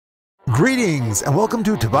Greetings and welcome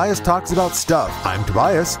to Tobias Talks About Stuff. I'm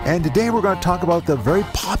Tobias, and today we're going to talk about the very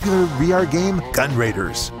popular VR game Gun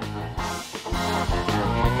Raiders.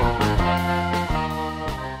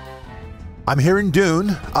 I'm here in Dune.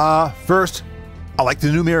 First, I like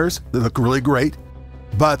the new mirrors. They look really great.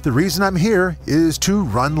 But the reason I'm here is to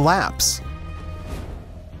run laps.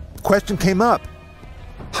 The question came up,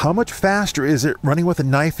 how much faster is it running with a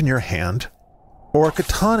knife in your hand or a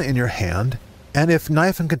katana in your hand? And if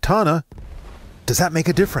knife and katana, does that make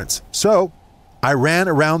a difference? So I ran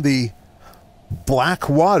around the black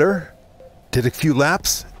water, did a few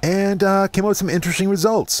laps, and came up with some interesting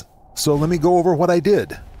results. So let me go over what I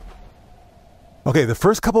did. Okay, the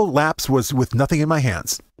first couple of laps was with nothing in my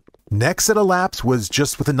hands. Next set of laps was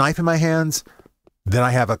just with a knife in my hands. Then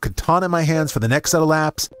I have a katana in my hands for the next set of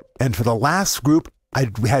laps. And for the last group, I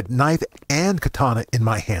had knife and katana in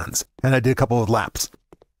my hands. And I did a couple of laps.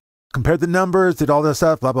 Compared the numbers, did all this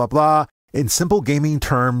stuff, blah, blah, blah. In simple gaming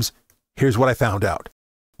terms, here's what I found out.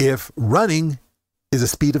 If running is a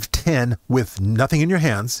speed of 10 with nothing in your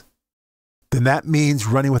hands, then that means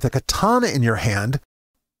running with a katana in your hand,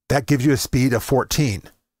 that gives you a speed of 14.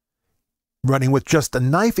 Running with just a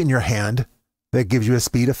knife in your hand, that gives you a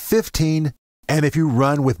speed of 15. And if you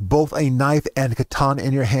run with both a knife and a katana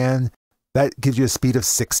in your hand, that gives you a speed of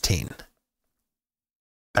 16.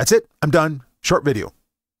 That's it. I'm done. Short video.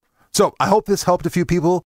 So I hope this helped a few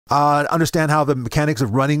people understand how the mechanics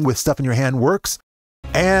of running with stuff in your hand works.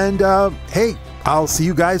 And hey, I'll see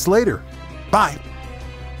you guys later. Bye.